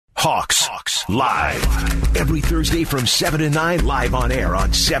Hawks Live. Every Thursday from 7 to 9, live on air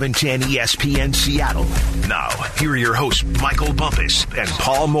on 710 ESPN Seattle. Now, here are your hosts, Michael Bumpus and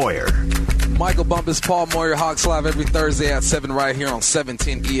Paul Moyer. Michael Bumpus, Paul Moyer, Hawks Live every Thursday at 7 right here on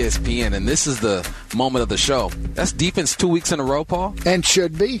 710 ESPN. And this is the moment of the show. That's defense 2 weeks in a row, Paul. And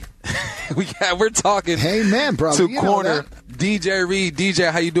should be. We're talking man, brother. to corner DJ Reed.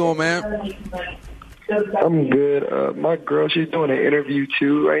 DJ, how you doing, man? I'm good. My girl, she's doing an interview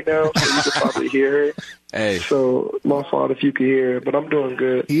too right now, so you could probably hear her. Hey. So my fault if you could hear her, but I'm doing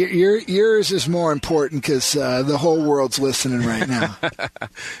good. Yours is more important because the whole world's listening right now.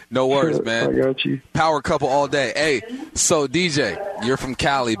 No worries, man. I got you. Power couple all day. Hey, so DJ, you're from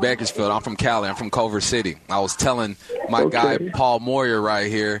Cali, Bakersfield. I'm from Cali. I'm from Culver City. I was telling my guy Paul Moyer right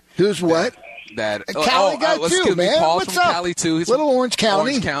here. Who's what? That Cali guy too, excuse man. me, Paul's What's from up? Cali too. He's Little from Orange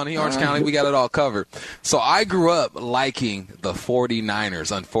County. Orange County. We got it all covered. So I grew up liking the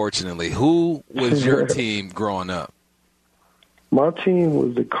 49ers, unfortunately. Who was your team growing up? My team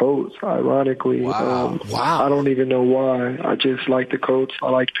was the Colts, ironically. Wow. I don't even know why. I just like the Colts. I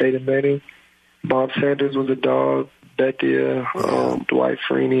like Peyton Manning. Bob Sanders was a dog. Bethia, Dwight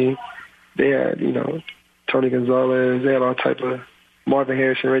Freeney. They had, Tony Gonzalez. They had all type of Marvin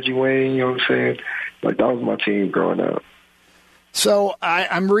Harrison, Reggie Wayne, you know what I'm saying? Like, that was my team growing up. So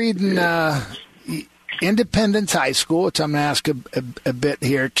I'm reading Independence High School, which I'm going to ask a bit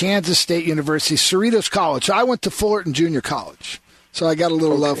here, Kansas State University, Cerritos College. So I went to Fullerton Junior College. So I got a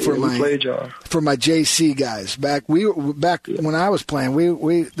little love for my JC guys. Back when I was playing,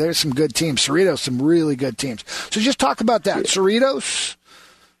 we there's some good teams. Cerritos, some really good teams. So just talk about that. Yeah. Cerritos,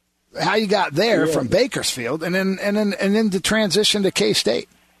 how you got there from Bakersfield, and then the transition to K-State.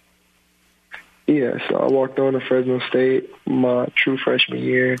 Yeah, so I walked on to Fresno State my true freshman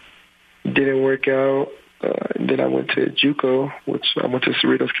year. Didn't work out. Then I went to JUCO, which I went to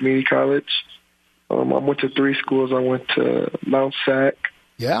Cerritos Community College. I went to 3 schools. I went to Mount Sac.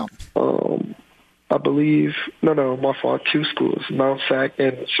 Yeah. I believe, no, my fault, 2 schools, Mount Sac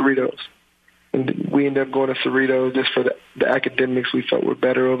and Cerritos. And we ended up going to Cerritos just for the academics we felt were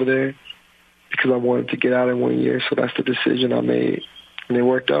better over there because I wanted to get out in 1 year. So that's the decision I made, and it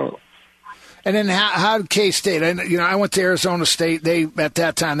worked out. And then how did K-State? I went to Arizona State. At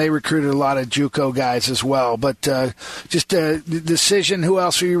that time they recruited a lot of JUCO guys as well. But just the decision, who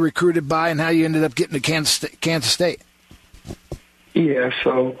else were you recruited by, and how you ended up getting to Kansas State? Yeah,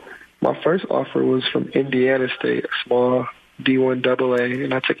 so my first offer was from Indiana State, a small D1 AA,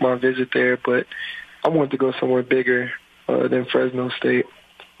 and I took my visit there. But I wanted to go somewhere bigger than Fresno State.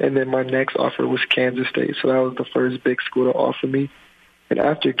 And then my next offer was Kansas State, so that was the first big school to offer me. And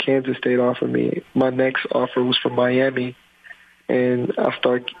after Kansas State offered me, my next offer was from Miami. And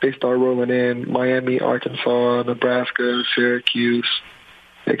they started rolling in Miami, Arkansas, Nebraska, Syracuse,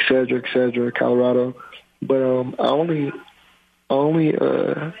 et cetera, Colorado. But I only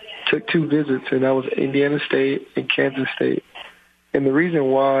took 2 visits, and that was Indiana State and Kansas State. And the reason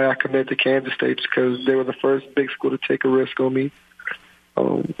why I committed to Kansas State is because they were the first big school to take a risk on me.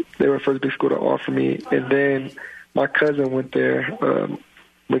 They were the first big school to offer me. And then my cousin went there,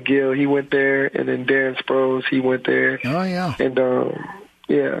 McGill, he went there, and then Darren Sproles, he went there. Oh, yeah. And,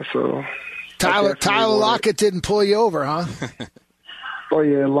 so. Tyler Lockett didn't pull you over, huh? Oh,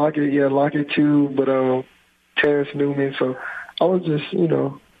 yeah, Lockett too, but Terrence Newman. So I was just,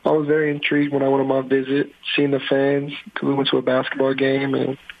 I was very intrigued when I went on my visit, seeing the fans, because we went to a basketball game,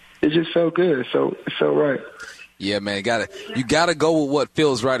 and it just felt good. So it felt right. Yeah, man, you gotta go with what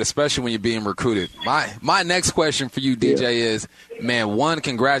feels right, especially when you're being recruited. My next question for you, DJ, is, man, 1,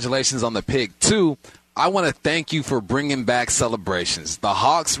 congratulations on the pick. 2, I want to thank you for bringing back celebrations. The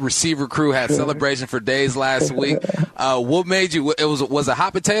Hawks receiver crew had celebration for days last week. What made you? Was a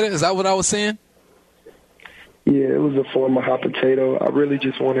hot potato? Is that what I was saying? Yeah, it was a form of hot potato. I really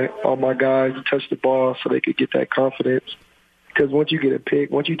just wanted all my guys to touch the ball so they could get that confidence. Because once you get a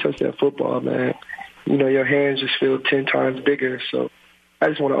pick, once you touch that football, man, your hands just feel 10 times bigger. So I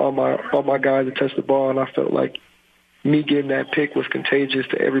just wanted all my guys to touch the ball, and I felt like me getting that pick was contagious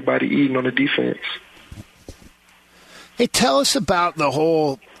to everybody eating on the defense. Hey, tell us about the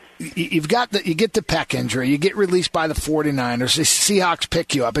whole. You get the pec injury, you get released by the 49ers, the Seahawks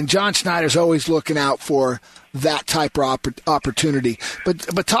pick you up, and John Schneider's always looking out for that type of opportunity.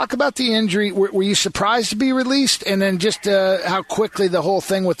 But talk about the injury. Were you surprised to be released, and then just how quickly the whole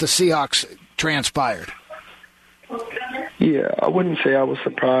thing with the Seahawks transpired? Yeah, I wouldn't say I was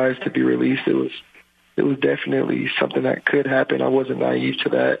surprised to be released. It was definitely something that could happen. I wasn't naive to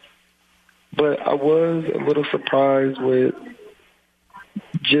that. But I was a little surprised with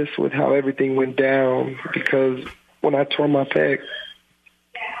how everything went down, because when I tore my pec,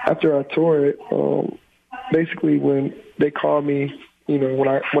 after I tore it, basically when they called me, when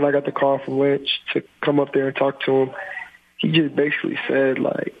I got the call from Lynch to come up there and talk to him, he just basically said,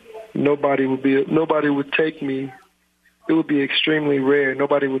 like, nobody would take me. It would be extremely rare.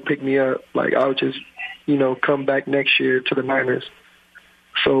 Nobody would pick me up. Like, I would just, come back next year to the Niners.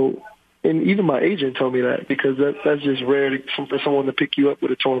 So, and even my agent told me that, because that's just rare for someone to pick you up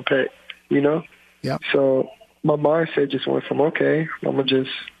with a torn pec, Yeah. So my mindset just went from, okay, I'm going to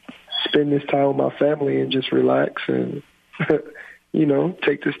just spend this time with my family and just relax and,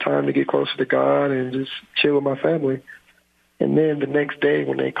 take this time to get closer to God and just chill with my family. And then the next day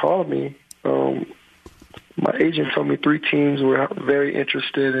when they called me, my agent told me 3 teams were very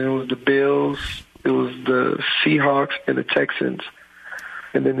interested, and it was the Bills, it was the Seahawks, and the Texans.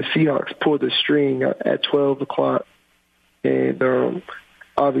 And then the Seahawks pulled the string at 12 o'clock. And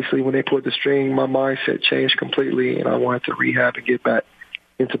obviously when they pulled the string, my mindset changed completely, and I wanted to rehab and get back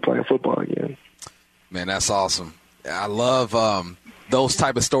into playing football again. Man, that's awesome. I love those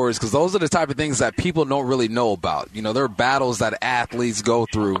type of stories, because those are the type of things that people don't really know about. There are battles that athletes go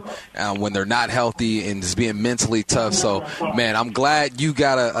through when they're not healthy and just being mentally tough. So, man, I'm glad you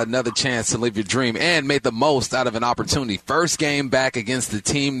got another chance to live your dream and made the most out of an opportunity. First game back against the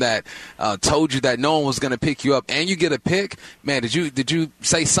team that told you that no one was going to pick you up, and you get a pick. Man, did you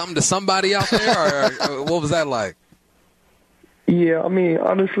say something to somebody out there, or what was that like? Yeah, I mean,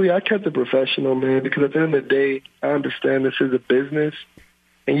 honestly, I kept it professional, man, because at the end of the day, I understand this is a business,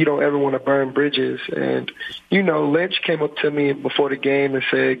 and you don't ever want to burn bridges. And, Lynch came up to me before the game and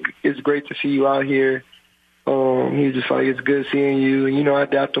said, it's great to see you out here. He was just like, it's good seeing you. And, I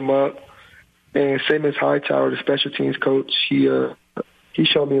dapped him up. And same as Hightower, the special teams coach, he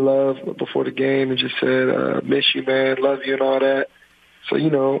showed me love before the game and just said, miss you, man, love you and all that.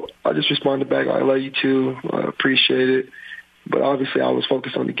 So, I just responded back, I love you too, appreciate it. But obviously I was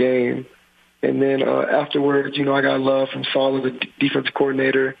focused on the game. And then afterwards, I got love from Saleh, the defensive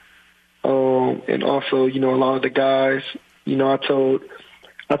coordinator, and also, a lot of the guys. I told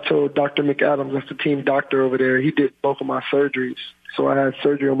Dr. McAdams, that's the team doctor over there, he did both of my surgeries. So I had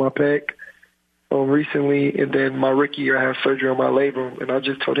surgery on my pec recently, and then my rookie year I had surgery on my labrum. And I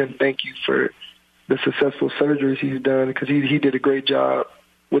just told him thank you for the successful surgeries he's done, because he did a great job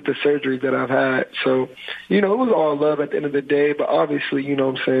with the surgeries that I've had. So, it was all love at the end of the day, but obviously,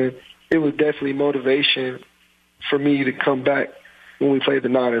 it was definitely motivation for me to come back when we played the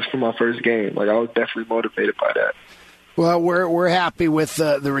Niners for my first game. Like, I was definitely motivated by that. Well, we're happy with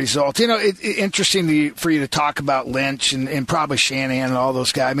the results. It's interesting for you to talk about Lynch and probably Shanahan and all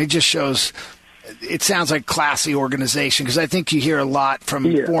those guys. I mean, it just shows – it sounds like classy organization, because I think you hear a lot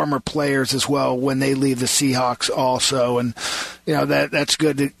from former players as well when they leave the Seahawks also. And, that's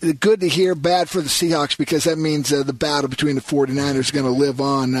good. Good to hear. Bad for the Seahawks, because that means the battle between the 49ers is going to live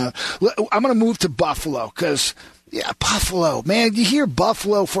on. I'm going to move to Buffalo, because – yeah, Buffalo. Man, you hear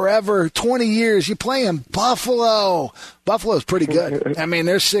Buffalo forever. 20 years, you play in Buffalo. Buffalo's pretty good. I mean,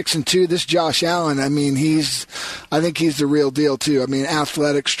 they're 6-2. This Josh Allen, I mean, I think he's the real deal, too. I mean,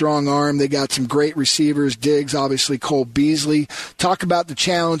 athletic, strong arm. They got some great receivers. Diggs, obviously, Cole Beasley. Talk about the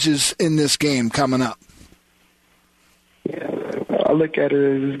challenges in this game coming up. Yeah, I look at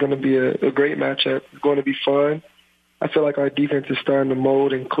it as it's going to be a great matchup. It's going to be fun. I feel like our defense is starting to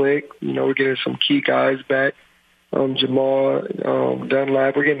mold and click. We're getting some key guys back. Jamal,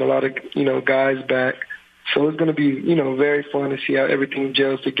 Dunlap, we're getting a lot of, guys back. So it's going to be, very fun to see how everything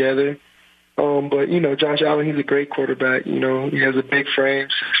gels together. But, Josh Allen, he's a great quarterback. He has a big frame,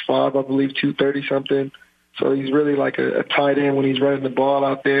 6'5", I believe, 230-something. So he's really like a tight end when he's running the ball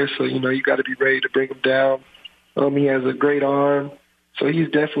out there. So, you got to be ready to bring him down. He has a great arm. So he's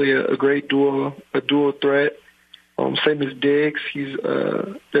definitely a great dual threat. Same as Diggs. He's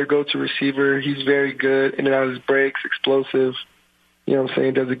their go-to receiver. He's very good in and out of his breaks, explosive.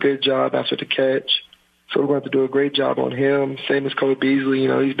 Does a good job after the catch. So we're going to have to do a great job on him. Same as Cole Beasley.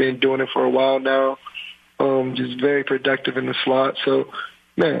 He's been doing it for a while now. Just very productive in the slot. So,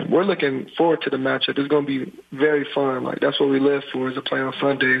 man, we're looking forward to the matchup. It's going to be very fun. Like, that's what we live for, is to play on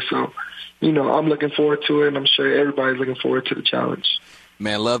Sunday. So, I'm looking forward to it, and I'm sure everybody's looking forward to the challenge.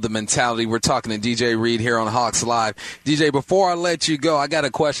 Man, love the mentality. We're talking to DJ Reed here on Hawks Live. DJ, before I let you go, I got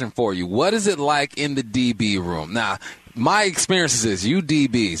a question for you. What is it like in the DB room? Now, my experience is you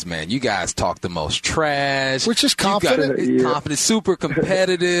DBs, man, you guys talk the most trash. We're just confident. Confident, super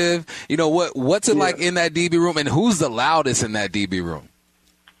competitive. What's it like in that DB room, and who's the loudest in that DB room?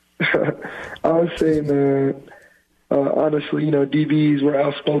 I would say, man, honestly, DBs were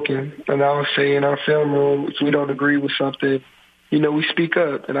outspoken. And I would say in our film room, if we don't agree with something, we speak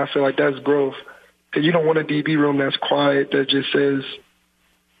up, and I feel like that's growth. Because you don't want a DB room that's quiet, that just says,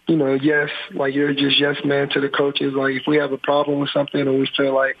 yes, like you're just yes man to the coaches. Like if we have a problem with something or we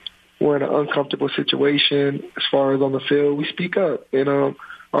feel like we're in an uncomfortable situation as far as on the field, we speak up. And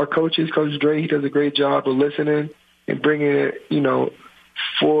our coaches, Coach Dre, he does a great job of listening and bringing it,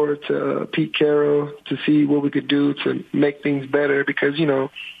 forward to Pete Carroll to see what we could do to make things better because,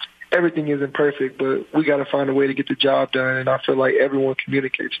 everything isn't perfect, but we got to find a way to get the job done, and I feel like everyone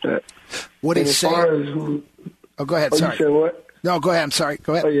communicates that. What he's saying? Go ahead. Sorry. You said what? No, go ahead. I'm sorry.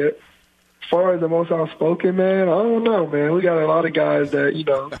 Go ahead. Oh, yeah. As far as the most outspoken, man, I don't know, man. We got a lot of guys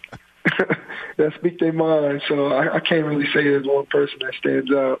that, that speak their mind, so I can't really say there's one person that stands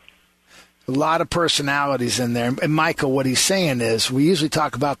out. A lot of personalities in there. And Michael, what he's saying is we usually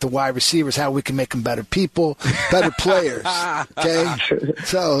talk about the wide receivers, how we can make them better people, better players. Okay?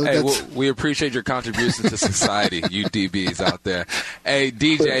 So we appreciate your contribution to society, you DBs out there. Hey,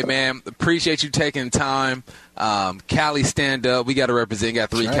 DJ, man, appreciate you taking time. Cali, stand up. We got to represent. Got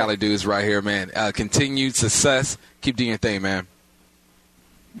 3 Cali dudes right here, man. Continued success. Keep doing your thing, man.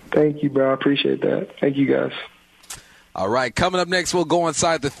 Thank you, bro. I appreciate that. Thank you, guys. All right, coming up next, we'll go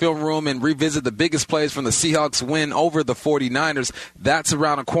inside the film room and revisit the biggest plays from the Seahawks win over the 49ers. That's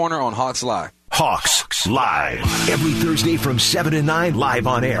around the corner on Hawks Live. Hawks Live. Every Thursday from 7 to 9, live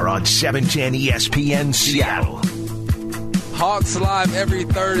on air on 710 ESPN Seattle. Hawks Live every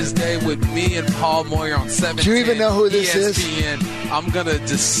Thursday with me and Paul Moyer on 710 Do you even know who this ESPN. is? I'm going to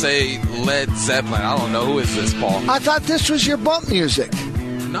just say Led Zeppelin. I don't know. Who is this, Paul? I thought this was your bump music.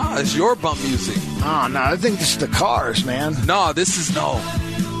 No, it's your bump music. Oh, no, I think this is the Cars, man. No, this is no,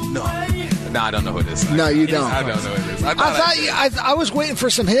 I don't know who it is. No, you don't. I don't know who it is. I was waiting for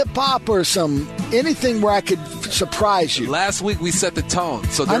some hip hop or anything where I could surprise you. Last week we set the tone,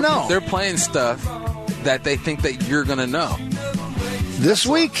 so they're playing stuff that they think that you're gonna know. This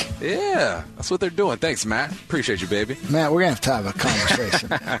week? Yeah, that's what they're doing. Thanks, Matt. Appreciate you, baby. Matt, we're going to have a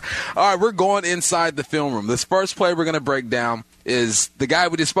conversation. All right, we're going inside the film room. This first play we're going to break down is the guy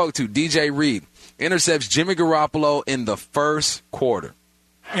we just spoke to, DJ Reed. Intercepts Jimmy Garoppolo in the first quarter.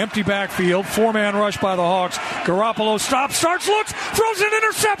 Empty backfield, 4-man rush by the Hawks. Garoppolo stops, starts, looks, throws an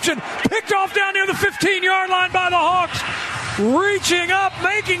interception. Picked off down near the 15-yard line by the Hawks. Reaching up,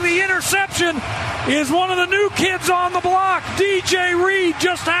 making the interception is one of the new kids on the block. DJ Reed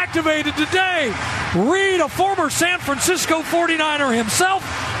just activated today. Reed, a former San Francisco 49er himself,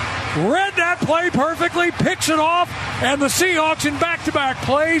 read that play perfectly, picks it off, and the Seahawks in back-to-back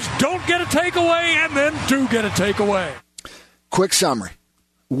plays don't get a takeaway and then do get a takeaway. Quick summary.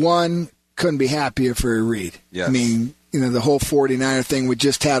 One, couldn't be happier for Reed. Yes. I mean, the whole 49er thing, we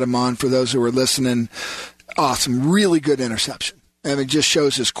just had him on for those who were listening. Awesome. Really good interception. I mean, it just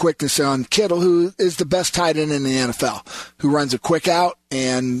shows his quickness on Kittle, who is the best tight end in the NFL, who runs a quick out,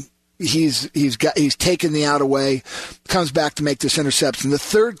 and he's taken the out away, comes back to make this interception. The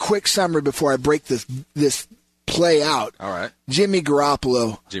third quick summary before I break this play out. All right. Jimmy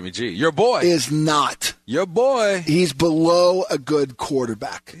Garoppolo. Jimmy G. Your boy. Is not. Your boy. He's below a good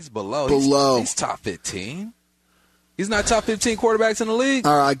quarterback. He's below. He's top 15. He's not top 15 quarterbacks in the league.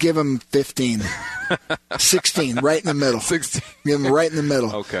 All right, I'll give him 15. 16, right in the middle. 16. Give him right in the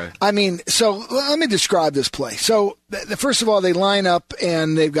middle. Okay. I mean, so let me describe this play. So, first of all, they line up,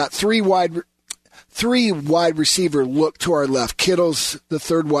 and they've got three wide receiver look to our left. Kittle's the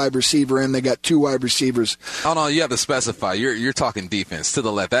third wide receiver, and they got 2 wide receivers. Oh, no, you have to specify. You're talking defense to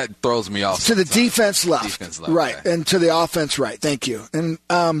the left. That throws me off. To the defense left. Defense left. Right, okay. And to the offense right. Thank you. And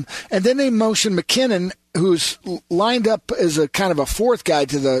then they motion McKinnon, who's lined up as a kind of a fourth guy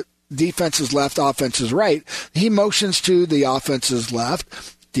to the defense's left, offense's right. He motions to the offense's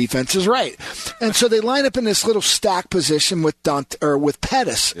left, defense's right. And so they line up in this little stack position with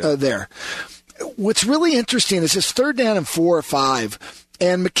Pettis there. What's really interesting is this 3rd down and 4 or 5,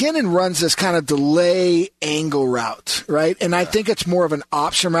 and McKinnon runs this kind of delay angle route, right? And I think it's more of an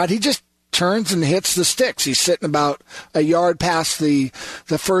option route. He just turns and hits the sticks. He's sitting about a yard past the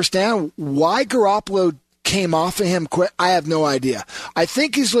first down. Why Garoppolo came off of him quick, I have no idea. I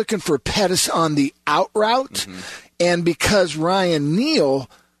think he's looking for Pettis on the out route, and because Ryan Neal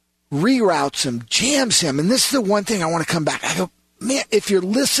reroutes him, jams him, and this is the one thing I want to come back. I go, man, if you're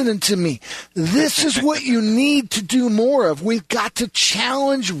listening to me, this is what you need to do more of. We've got to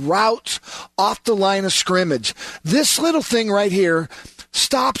challenge routes off the line of scrimmage. This little thing right here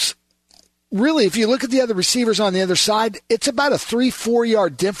stops. Really, if you look at the other receivers on the other side, it's about a 3-4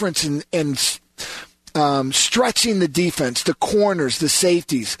 yard difference in stretching the defense, the corners, the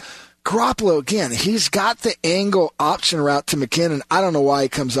safeties. Garoppolo, again, he's got the angle option route to McKinnon. I don't know why he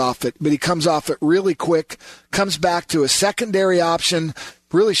comes off it, but he comes off it really quick, comes back to a secondary option.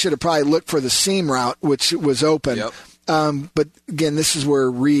 Really should have probably looked for the seam route, which was open. Yep. But again, this is where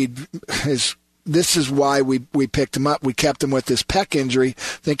Reed is. This is why we picked him up. We kept him with this pec injury,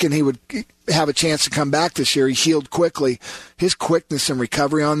 thinking he would have a chance to come back this year. He healed quickly. His quickness and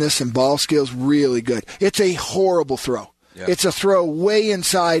recovery on this and ball skills, really good. It's a horrible throw. Yep. It's a throw way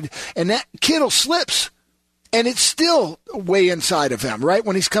inside, and that Kittle slips, and it's still way inside of him, right,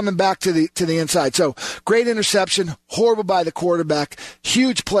 when he's coming back to the inside. So great interception, horrible by the quarterback,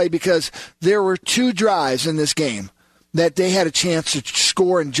 huge play because there were 2 drives in this game that they had a chance to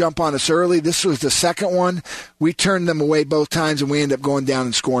score and jump on us early. This was the second one. We turned them away both times, and we ended up going down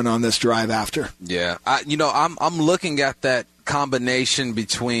and scoring on this drive after. Yeah. I'm looking at that combination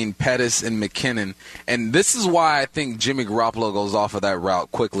between Pettis and McKinnon, and this is why I think Jimmy Garoppolo goes off of that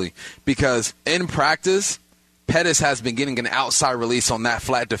route quickly, because in practice, Pettis has been getting an outside release on that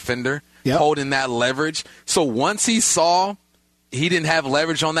flat defender, holding that leverage. So once he saw he didn't have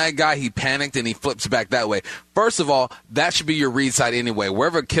leverage on that guy, he panicked and he flips back that way. First of all, that should be your read side anyway.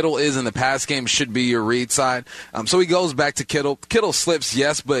 Wherever Kittle is in the pass game should be your read side. So he goes back to Kittle. Kittle slips,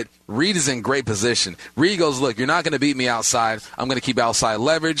 yes, but Reed is in great position. Reed goes, look, you're not going to beat me outside. I'm going to keep outside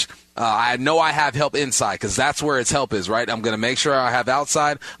leverage. I know I have help inside because that's where its help is, right? I'm going to make sure I have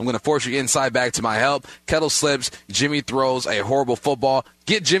outside. I'm going to force you inside back to my help. Kittle slips. Jimmy throws a horrible football.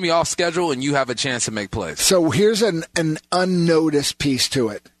 Get Jimmy off schedule, and you have a chance to make plays. So here's an unnoticed piece to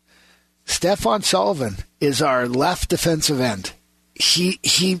it. Stephon Sullivan is our left defensive end. He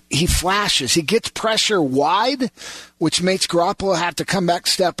flashes. He gets pressure wide, which makes Garoppolo have to come back,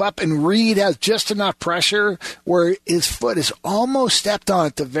 step up, and Reed has just enough pressure where his foot is almost stepped on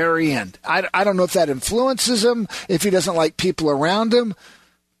at the very end. I don't know if that influences him, if he doesn't like people around him,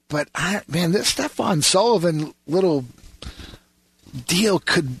 but this Stephon Sullivan little deal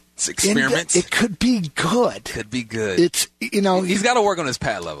could experiment. It could be good. Could be good. It's he's got to work on his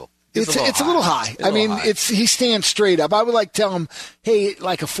pad level. It's a little high. He stands straight up. I would tell him, hey,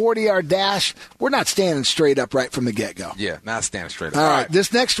 like a 40-yard dash, we're not standing straight up right from the get-go. Yeah, not standing straight up. All right.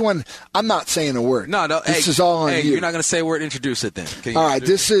 This next one, I'm not saying a word. No. This is all on you. You're not going to say a word. Introduce it then. All right.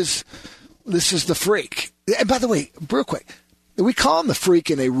 This is the freak. And by the way, real quick, we call him the freak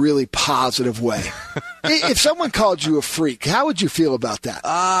in a really positive way. If someone called you a freak, how would you feel about that?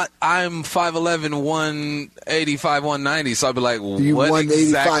 I'm 5'11", 185, 190, so I'd be like, you what 185,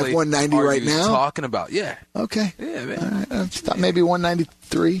 exactly 190 are right you now? talking about? Yeah. Okay. Yeah, man. All right. I thought maybe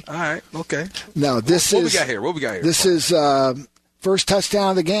 193. All right. Okay. No, What we got here? This is first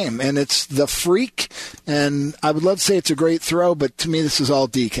touchdown of the game, and it's the freak, and I would love to say it's a great throw, but to me this is all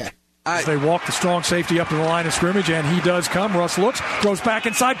DK. They walk the strong safety up to the line of scrimmage, and he does come. Russ looks, goes back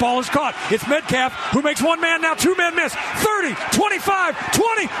inside, ball is caught. It's Metcalf, who makes one man now, 2 men miss. 30, 25,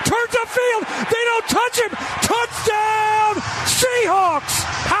 20, turns upfield. They don't touch him. Touchdown, Seahawks.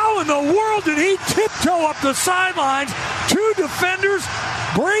 How in the world did he tiptoe up the sidelines? 2 defenders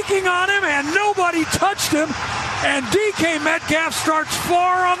breaking on him, and nobody touched him. And DK Metcalf starts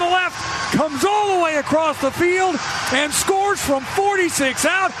far on the left, comes all the way across the field, and scores from 46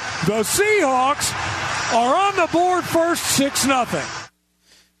 out. The Seahawks are on the board first, 6-0.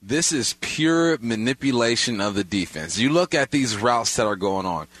 This is pure manipulation of the defense. You look at these routes that are going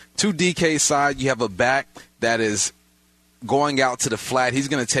on. To DK's side, you have a back that is going out to the flat. He's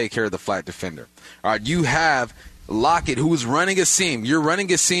going to take care of the flat defender. All right, you have Lockett, who's running a seam. You're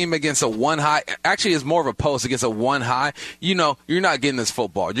running a seam against a one high. Actually, it's more of a post against a one high. You're not getting this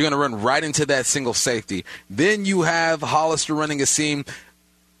football. You're going to run right into that single safety. Then you have Hollister running a seam.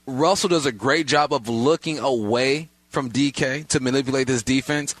 Russell does a great job of looking away from DK to manipulate this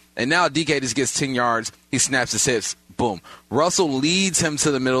defense. And now DK just gets 10 yards. He snaps his hips. Boom. Russell leads him to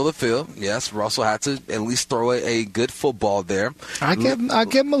the middle of the field. Yes, Russell had to at least throw a good football there. I give him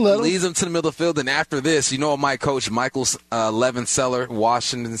a little. Leads him to the middle of the field. And after this, my coach, Michael Levenseller,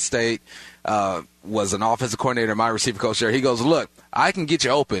 Washington State, was an offensive coordinator, my receiver coach there. He goes, look, I can get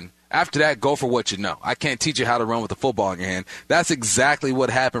you open. After that, go for what you know. I can't teach you how to run with the football in your hand. That's exactly what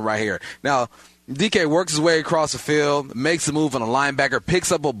happened right here. Now, DK works his way across the field, makes a move on a linebacker,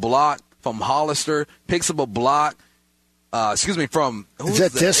 picks up a block from Hollister, picks up a block. From is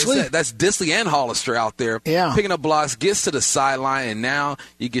that Disley? That's Disley and Hollister out there picking up blocks, gets to the sideline, and now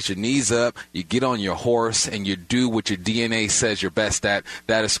you get your knees up, you get on your horse, and you do what your DNA says you're best at.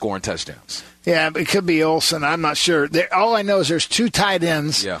 That is scoring touchdowns. Yeah, it could be Olsen. I'm not sure. All I know is there's 2 tight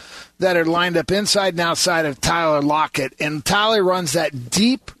ends that are lined up inside and outside of Tyler Lockett, and Tyler runs that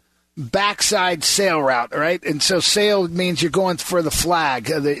deep backside sail route, right? And so sail means you're going for the flag,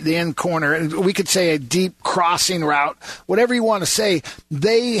 the end corner. And we could say a deep crossing route, whatever you want to say.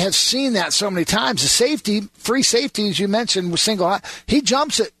 They have seen that so many times. The safety, free safety, as you mentioned, was single high. He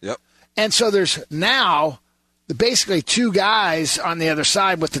jumps it. Yep. And so there's basically two guys on the other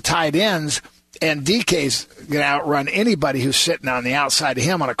side with the tight ends, and DK's going to outrun anybody who's sitting on the outside of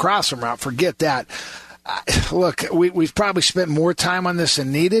him on a crossing route. Forget that. Look, we've probably spent more time on this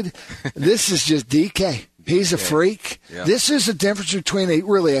than needed. This is just DK. He's a freak. Yeah. This is the difference between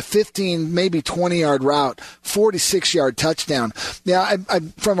a 15, maybe 20-yard route, 46-yard touchdown. Now, I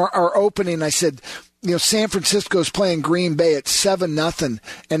from our opening, I said, San Francisco's playing Green Bay at 7-0,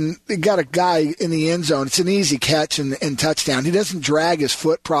 and they got a guy in the end zone. It's an easy catch and touchdown. He doesn't drag his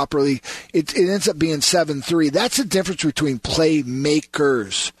foot properly. It ends up being 7-3. That's the difference between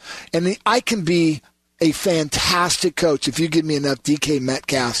playmakers. And I can be a fantastic coach if you give me enough DK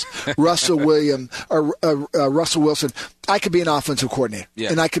Metcalfs, Russell Wilson. I could be an offensive coordinator,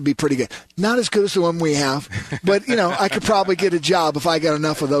 and I could be pretty good. Not as good as the one we have, but I could probably get a job if I got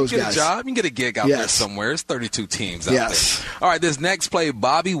enough of those guys. Get a job, you can get a gig out there somewhere. There's 32 teams out there. All right, this next play,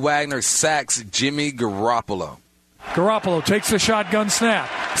 Bobby Wagner sacks Jimmy Garoppolo. Garoppolo takes the shotgun snap.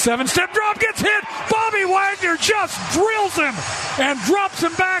 7-step drop, gets hit. Bobby Wagner just drills him and drops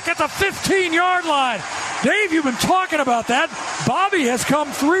him back at the 15-yard line. Dave, you've been talking about that. Bobby has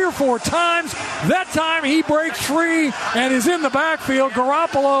come 3 or 4 times. That time he breaks free and is in the backfield.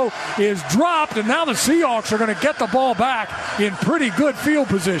 Garoppolo is dropped, and now the Seahawks are going to get the ball back in pretty good field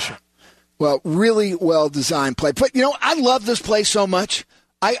position. Well, really well-designed play. But, I love this play so much.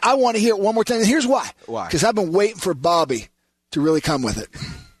 I want to hear it one more time. And here's why. Why? Because I've been waiting for Bobby to really come with it.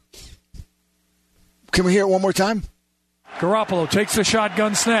 Can we hear it one more time? Garoppolo takes the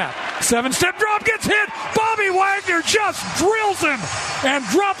shotgun snap. 7-step drop, gets hit. Bobby Wagner just drills him and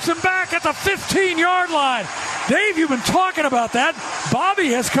drops him back at the 15-yard line. Dave, you've been talking about that. Bobby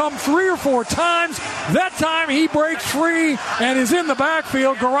has come 3 or 4 times. That time he breaks free and is in the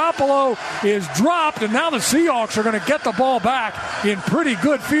backfield. Garoppolo is dropped, and now the Seahawks are going to get the ball back in pretty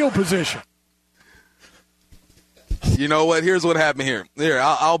good field position. You know what? Here's what happened here.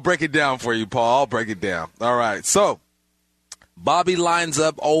 I'll break it down for you, Paul. I'll break it down. All right. So Bobby lines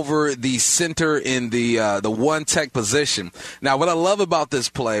up over the center in the one tech position. Now, what I love about this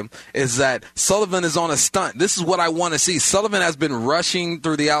play is that Sullivan is on a stunt. This is what I want to see. Sullivan has been rushing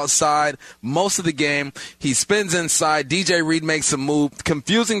through the outside most of the game. He spins inside. DJ Reed makes a move,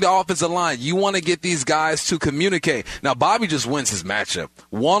 confusing the offensive line. You want to get these guys to communicate. Now, Bobby just wins his matchup.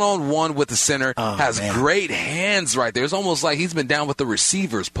 One-on-one with the center, great hands right there. It's almost like he's been down with the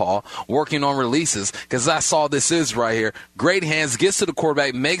receivers, Paul, working on releases, because that's all this is right here. Great hands, gets to the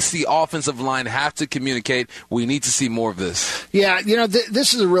quarterback, makes the offensive line have to communicate. We need to see more of this. Yeah,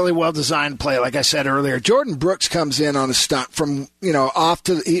 this is a really well-designed play, like I said earlier. Jordan Brooks comes in on a stunt from, off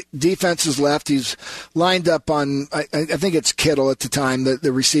to the defense's left. He's lined up on, I think it's Kittle at the time,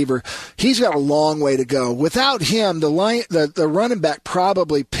 the receiver. He's got a long way to go. Without him, the running back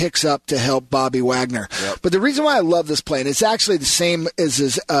probably picks up to help Bobby Wagner. Yep. But the reason why I love this play, and it's actually the same as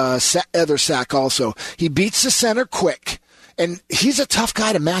his other sack also, he beats the center quick. And he's a tough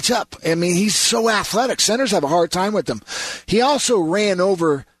guy to match up. I mean, he's so athletic. Centers have a hard time with him. He also ran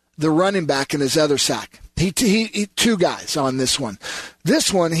over the running back in his other sack. He 2 guys on this one.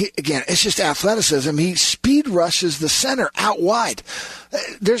 This one, it's just athleticism. He speed rushes the center out wide.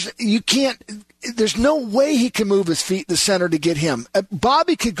 There's no way he can move his feet in the center to get him.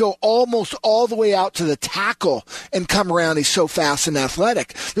 Bobby could go almost all the way out to the tackle and come around. He's so fast and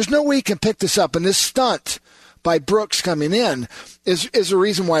athletic. There's no way he can pick this up. And this stunt by Brooks coming in is the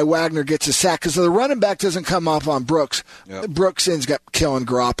reason why Wagner gets a sack, because the running back doesn't come up on Brooks. Yep. Brooks ends up killing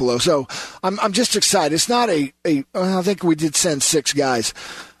Garoppolo. So I'm just excited. It's not I think we did send 6 guys.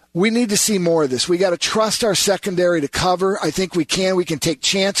 We need to see more of this. We got to trust our secondary to cover. I think we can. We can take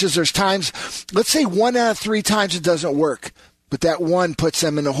chances. There's times, let's say 1 out of 3 times it doesn't work, but that one puts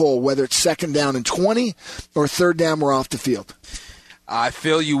them in the hole, whether it's 2nd down and 20 or 3rd down, we're off the field. I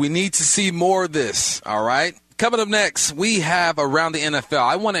feel you. We need to see more of this, all right? Coming up next, we have Around the NFL.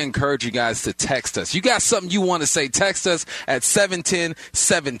 I want to encourage you guys to text us. You got something you want to say, text us at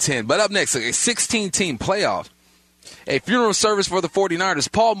 710-710. But up next, a 16-team playoff. A funeral service for the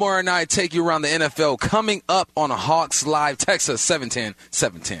 49ers. Paul Moore and I take you around the NFL coming up on a Hawks Live. Text us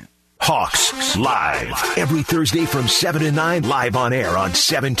 710-710. Hawks Live. Every Thursday from 7 to 9, live on air on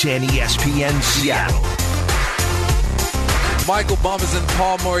 710 ESPN Seattle. Michael Bumpus and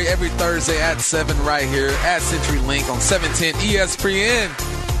Paul Murray every Thursday at 7 right here at CenturyLink on 710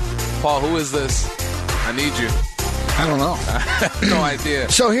 ESPN. Paul, who is this? I need you. I don't know. No idea.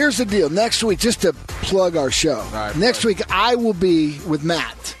 So here's the deal. Next week, just to plug our show, right, next week I will be with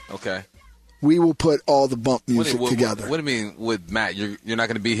Matt. Okay. we will put all the bump music together. What do you mean with Matt? You're not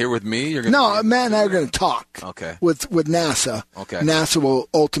going to be here with me? No, Matt and I are going to talk. Okay. With NASA. Okay. NASA will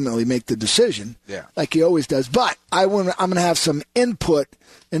ultimately make the decision. Yeah. Like he always does. But I'm going to have some input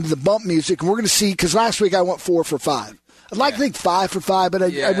into the bump music, and we're going to see, because last week I went 4 for 5. I'd like to think 5 for 5, but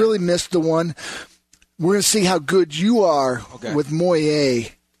I really missed the one. We're going to see how good you are with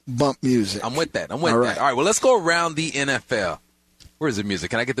Moye bump music. I'm with that. All right, well, let's go around the NFL. Where's the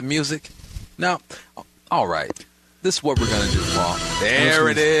music? Can I get the music? No? All right. This is what we're going to do, Paul. There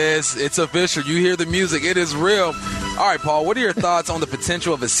it is. It's official. You hear the music. It is real. All right, Paul, what are your thoughts on the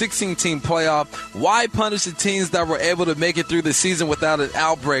potential of a 16-team playoff? Why punish the teams that were able to make it through the season without an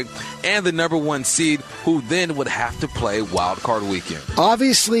outbreak and the number 1 seed who then would have to play Wild Card Weekend?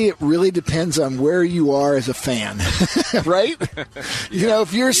 Obviously, it really depends on where you are as a fan, right? You know,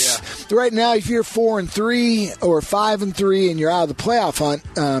 if you're right now, if you're 4-3 or 5-3 and you're out of the playoff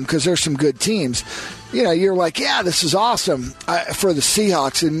hunt because there's some good teams, you know, you're like, yeah, this is awesome for the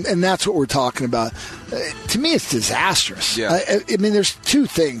Seahawks, and that's what we're talking about. To me, it's disastrous. Yeah. I mean, there's 2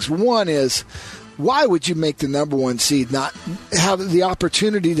 things. One is, why would you make the number 1 seed not have the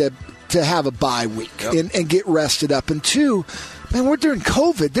opportunity to have a bye week and get rested up? And 2, man, we're during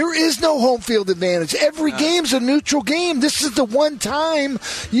COVID. There is no home field advantage. Every game's a neutral game. This is the one time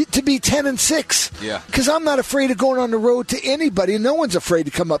to be 10-6. Yeah. Because I'm not afraid of going on the road to anybody. No one's afraid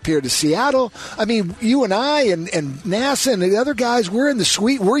to come up here to Seattle. I mean, you and I and NASA and the other guys, we're in the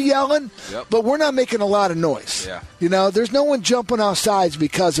suite. We're yelling, but we're not making a lot of noise. Yeah. You know, there's no one jumping off sides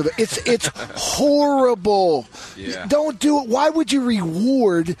because of it. It's horrible. Yeah. Don't do it. Why would you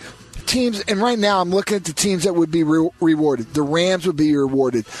reward teams? And right now I'm looking at the teams that would be rewarded. The Rams would be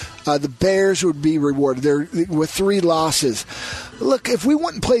rewarded. The Bears would be rewarded. They're with 3 losses. Look, if we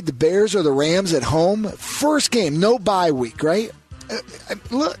went and played the Bears or the Rams at home, first game, no bye week, right?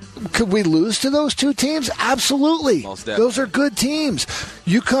 Look, could we lose to those 2 teams? Absolutely. Those are good teams.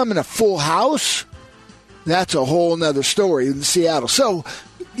 You come in a full house, that's a whole nother story in Seattle. So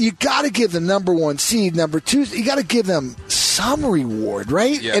you got to give the number 1 seed, number 2, you got to give them some reward,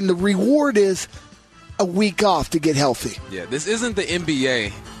 right? Yeah. And the reward is a week off to get healthy. Yeah, this isn't the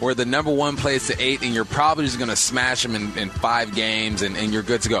NBA where the number 1 plays to 8 and you're probably just going to smash them in 5 games and you're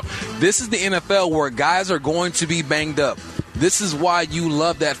good to go. This is the NFL where guys are going to be banged up. This is why you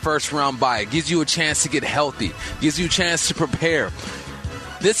love that first round bye. It gives you a chance to get healthy, gives you a chance to prepare.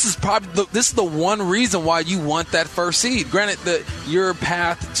 This is probably the one reason why you want that first seed. Granted, your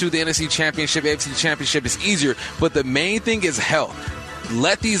path to the NFC Championship, AFC Championship is easier, but the main thing is health.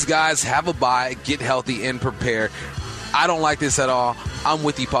 Let these guys have a bye, get healthy, and prepare. I don't like this at all. I'm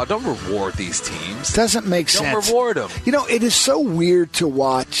with you, Paul. Don't reward these teams. Doesn't make sense. Don't reward them. You know, it is so weird to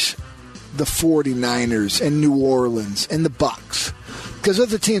watch the 49ers and New Orleans and the Bucks, because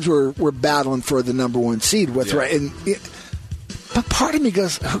other teams we're battling for the number 1 seed with, right? And but part of me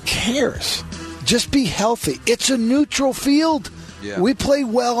goes, who cares? Just be healthy. It's a neutral field. Yeah. We play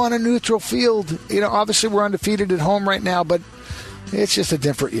well on a neutral field. You know, obviously we're undefeated at home right now, but it's just a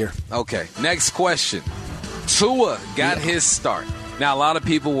different year. Okay, next question. Tua got his start. Now, a lot of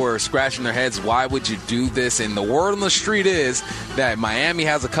people were scratching their heads, why would you do this? And the word on the street is that Miami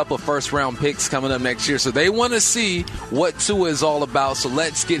has a couple of first-round picks coming up next year, so they want to see what Tua is all about, so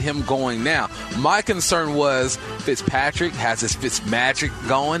let's get him going now. My concern was Fitzpatrick has his Fitzmagic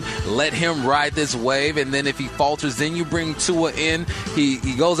going. Let him ride this wave, and then if he falters, then you bring Tua in. He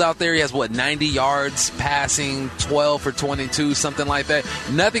goes out there, he has, 90 yards passing, 12 for 22, something like that.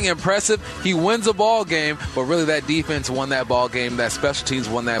 Nothing impressive. He wins a ball game, but really that defense won that ball game. That special teams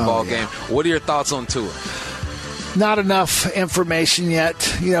won that ball game. What are your thoughts on Tua? Not enough information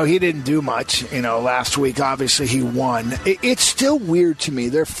yet. You know, he didn't do much. You know, last week, obviously, he won. It's still weird to me.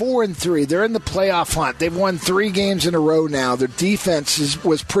 They're 4-3. They're in the playoff hunt. They've won 3 games in a row now. Their defense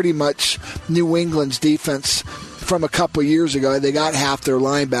was pretty much New England's defense from a couple years ago. They got half their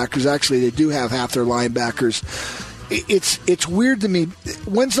linebackers. Actually, they do have half their linebackers. It's weird to me.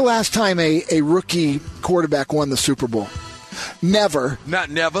 When's the last time a rookie quarterback won the Super Bowl? Never. Not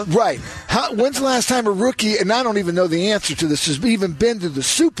never. Right. When's the last time a rookie, and I don't even know the answer to this, has even been to the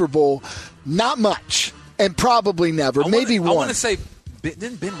Super Bowl? Not much. And probably never. Maybe one. I want to say,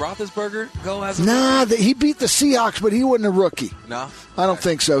 didn't Ben Roethlisberger go as a rookie? He beat the Seahawks, but he wasn't a rookie. No? I don't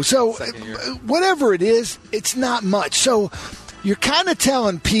think so. So, whatever it is, it's not much. So, you're kind of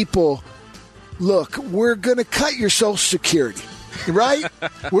telling people, look, we're going to cut your Social Security, right?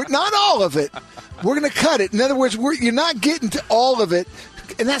 We're not all of it. We're going to cut it. In other words, you're not getting to all of it,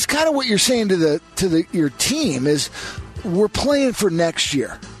 and that's kind of what you're saying to your team is we're playing for next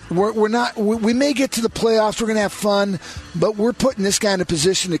year. We're not. We may get to the playoffs. We're going to have fun, but we're putting this guy in a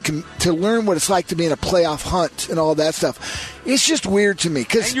position to learn what it's like to be in a playoff hunt and all that stuff. It's just weird to me.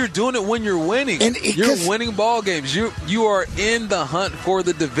 And you're doing it when you're winning. You're winning ball games. You are in the hunt for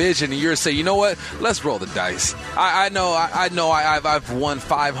the division, and you're saying, you know what? Let's roll the dice. I know. I've won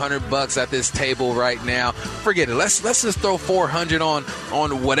 $500 at this table right now. Forget it. Let's just throw $400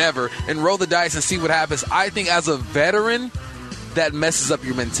 on whatever and roll the dice and see what happens. I think as a veteran, that messes up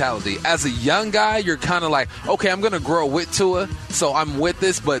your mentality. As a young guy, you're kind of like, okay, I'm going to grow with Tua, so I'm with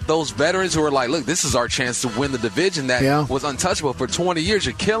this. But those veterans who are like, look, this is our chance to win the division that was untouchable for 20 years.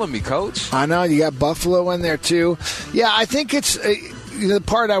 You're killing me, Coach. I know. You got Buffalo in there, too. Yeah, I think it's the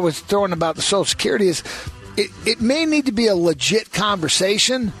part I was throwing about the Social Security is it may need to be a legit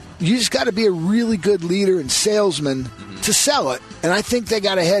conversation. You just got to be a really good leader and salesman to sell it. And I think they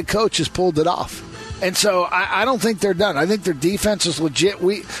got a head coach who's pulled it off. And so I don't think they're done. I think their defense is legit.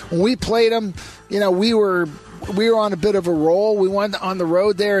 When we played them, we were on a bit of a roll. We won on the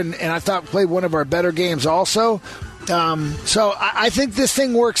road there, and I thought we played one of our better games also. So I think this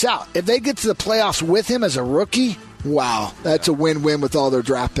thing works out. If they get to the playoffs with him as a rookie, wow, that's a win-win with all their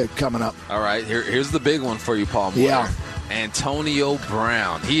draft pick coming up. All right, here's the big one for you, Paul Moyer. Yeah. Antonio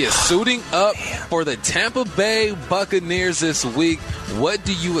Brown. He is suiting up for the Tampa Bay Buccaneers this week. What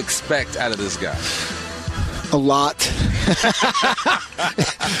do you expect out of this guy? A lot.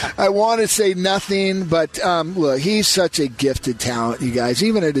 I want to say nothing, but look, he's such a gifted talent, you guys.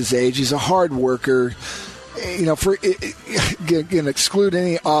 Even at his age, he's a hard worker. For going to exclude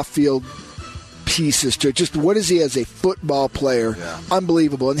any off-field pieces to it. Just what is he as a football player? Yeah.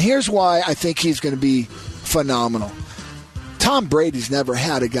 Unbelievable. And here's why I think he's going to be phenomenal. Tom Brady's never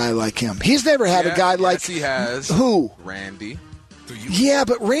had a guy like him. He's never had a guy like... Yes, he has. Who? Randy. Yeah,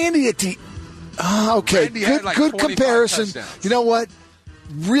 but Randy at the... okay, Randy good comparison. Touchdowns. You know what?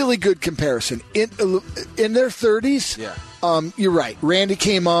 Really good comparison. In their 30s, you're right. Randy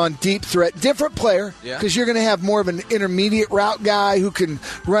came on, deep threat. Different player, because you're going to have more of an intermediate route guy who can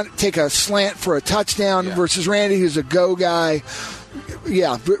take a slant for a touchdown versus Randy, who's a go guy.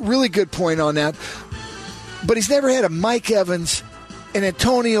 Yeah, really good point on that. But he's never had a Mike Evans, an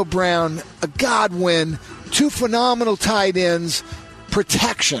Antonio Brown, a Godwin, two phenomenal tight ends,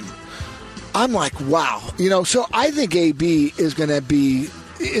 protection. I'm like, wow. So I think AB is going to be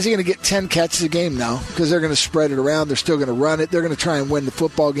 – is he going to get 10 catches a game? No, because they're going to spread it around. They're still going to run it. They're going to try and win the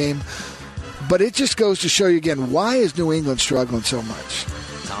football game. But it just goes to show you again, why is New England struggling so much?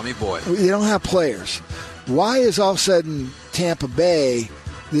 Tommy Boy. They don't have players. Why is all of a sudden Tampa Bay –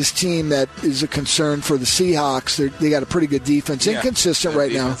 this team that is a concern for the Seahawks? They got a pretty good defense. Inconsistent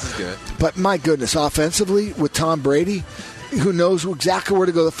right now. Is good. But my goodness, offensively with Tom Brady, who knows exactly where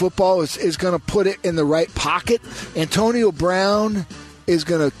to go. The football is going to put it in the right pocket. Antonio Brown is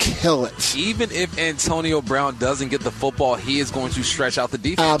going to kill it. Even if Antonio Brown doesn't get the football, he is going to stretch out the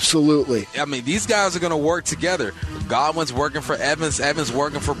defense. Absolutely. I mean, these guys are going to work together. Godwin's working for Evans. Evans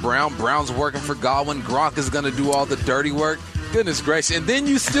working for Brown. Brown's working for Godwin. Gronk is going to do all the dirty work. Goodness gracious. And then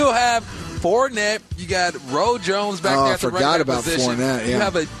you still have Fournette. You got Roe Jones back there at the running back position. Fournette, You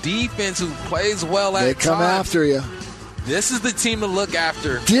have a defense who plays well at times. They come after you. This is the team to look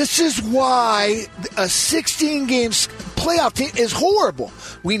after. This is why a 16-game playoff team is horrible.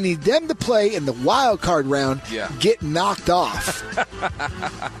 We need them to play in the wild card round, get knocked off,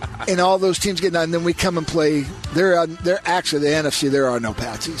 and all those teams get done. And then we come and play. They're actually the NFC. There are no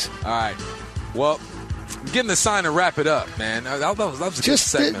patsies. All right. Well, getting the sign and wrap it up, man. That was a good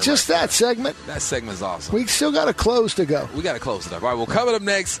segment. Just right that there. segment. That segment's awesome. We still got a close to go. We got to close it up. All right. Well, coming up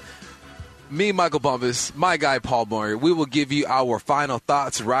next. Me, Michael Bumpus, my guy, Paul Moyer. We will give you our final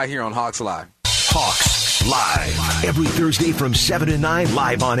thoughts right here on Hawks Live. Hawks Live. Every Thursday from 7 to 9,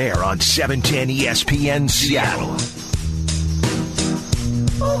 live on air on 710 ESPN Seattle.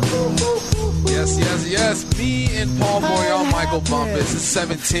 Yes. Me and Paul Moyer on Michael Bumpus. It's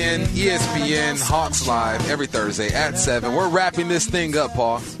 710 ESPN Hawks Live every Thursday at 7. We're wrapping this thing up,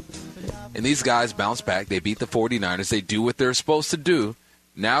 Paul. And these guys bounce back. They beat the 49ers. They do what they're supposed to do.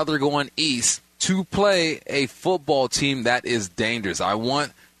 Now they're going east to play a football team that is dangerous. I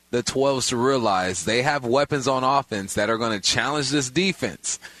want the 12s to realize they have weapons on offense that are going to challenge this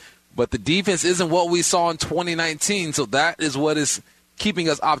defense. But the defense isn't what we saw in 2019, so that is what is keeping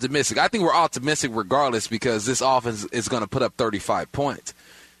us optimistic. I think we're optimistic regardless because this offense is going to put up 35 points.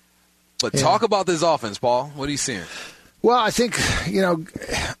 But talk about this offense, Paul. What are you seeing? Well, I think,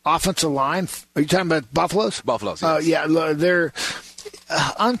 offensive line. Are you talking about Buffalo's? Buffalo's, yes. They're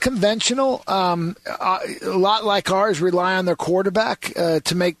unconventional. A lot like ours, rely on their quarterback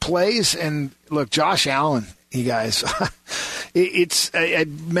to make plays. And look, Josh Allen, you guys, I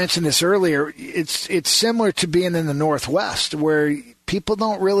mentioned this earlier. It's similar to being in the Northwest, where people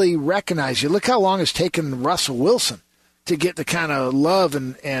don't really recognize you. Look how long it's taken Russell Wilson to get the kind of love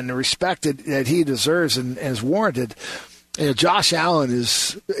and respect that he deserves and is warranted. You know, Josh Allen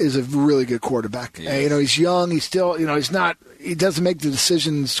is a really good quarterback. Yes. You know, he's young. He's still, you know, he doesn't make the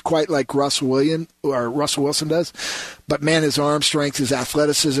decisions quite like Russell Wilson does. But man, his arm strength, his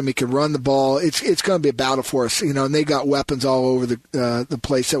athleticism, he can run the ball. It's going to be a battle for us. You know, and they got weapons all over the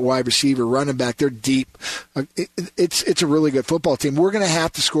place at wide receiver, running back. They're deep. It's a really good football team. We're going to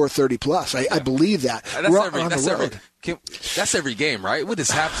have to score 30 plus. I believe that. That's every game, right? We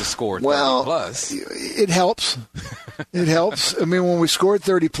just have to score 30 plus. It helps. It helps. I mean, when we scored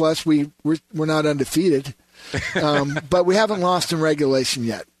 30 plus, we're not undefeated, but we haven't lost in regulation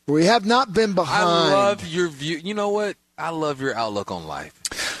yet. We have not been behind. I love your view. You know what? I love your outlook on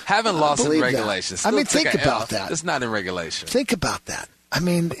life. Haven't lost in regulation. I mean, think about that. It's not in regulation. Think about that. I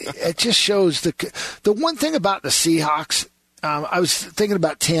mean, it just shows the one thing about the Seahawks. I was thinking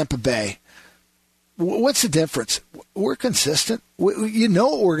about Tampa Bay. What's the difference? We're consistent. You know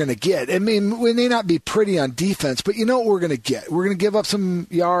what we're going to get. I mean, we may not be pretty on defense, but you know what we're going to get. We're going to give up some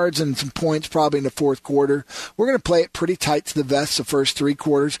yards and some points probably in the fourth quarter. We're going to play it pretty tight to the vest the first three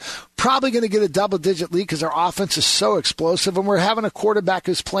quarters. Probably going to get a double-digit lead because our offense is so explosive, and we're having a quarterback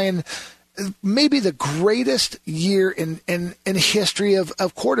who's playing maybe the greatest year in history of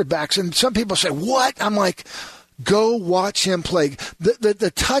quarterbacks. And some people say, what? I'm like, go watch him play.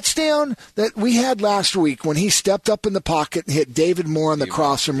 The touchdown that we had last week when he stepped up in the pocket and hit David Moore on the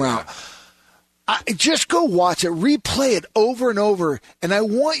crossing route. Just go watch it. Replay it over and over. And I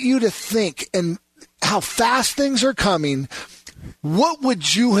want you to think and how fast things are coming. What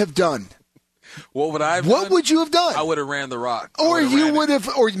would you have done? What would I have What done? would you have done? I would have ran the rock. Or you would have,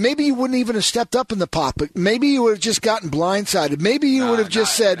 or maybe you wouldn't even have stepped up in the pocket. Maybe you would have just gotten blindsided. Maybe you would have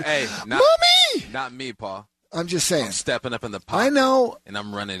just said, Mommy! Not me, Paul. I'm just saying. I'm stepping up in the pocket. I know. And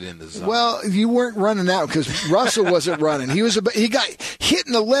I'm running in the zone. Well, you weren't running out because Russell wasn't running. He got hit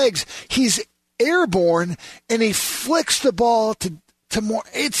in the legs. He's airborne, and he flicks the ball to more.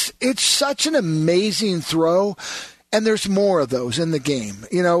 It's such an amazing throw, and there's more of those in the game.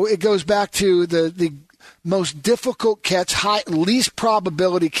 You know, it goes back to the most difficult catch, least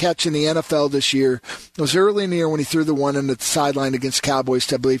probability catch in the NFL this year. It was early in the year when he threw the one on the sideline against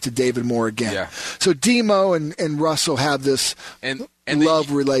Cowboys, I believe, to David Moore again. Yeah. So Demo and Russell have this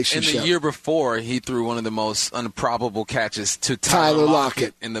love relationship. And the year before, he threw one of the most improbable catches to Tyler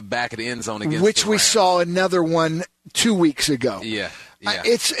Lockett in the back of the end zone against which the we Rams. Saw another one 2 weeks ago. Yeah.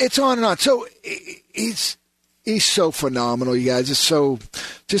 It's on and on. So He's so phenomenal, you guys. It's so,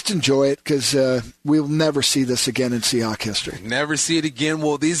 just enjoy it because we'll never see this again in Seahawks history. Never see it again.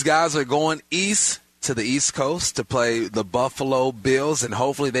 Well, these guys are going east to the East Coast to play the Buffalo Bills, and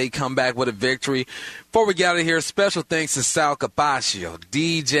hopefully they come back with a victory. Before we get out of here, special thanks to Sal Capaccio,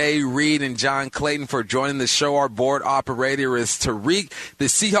 DJ Reed, and John Clayton for joining the show. Our board operator is Tariq. The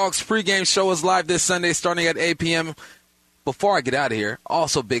Seahawks pregame show is live this Sunday starting at 8 p.m., Before I get out of here,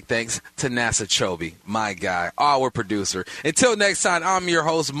 also big thanks to NASA Chobe, my guy, our producer. Until next time, I'm your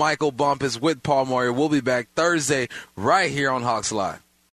host, Michael Bumpus, with Paul Moyer. We'll be back Thursday right here on Hawks Live.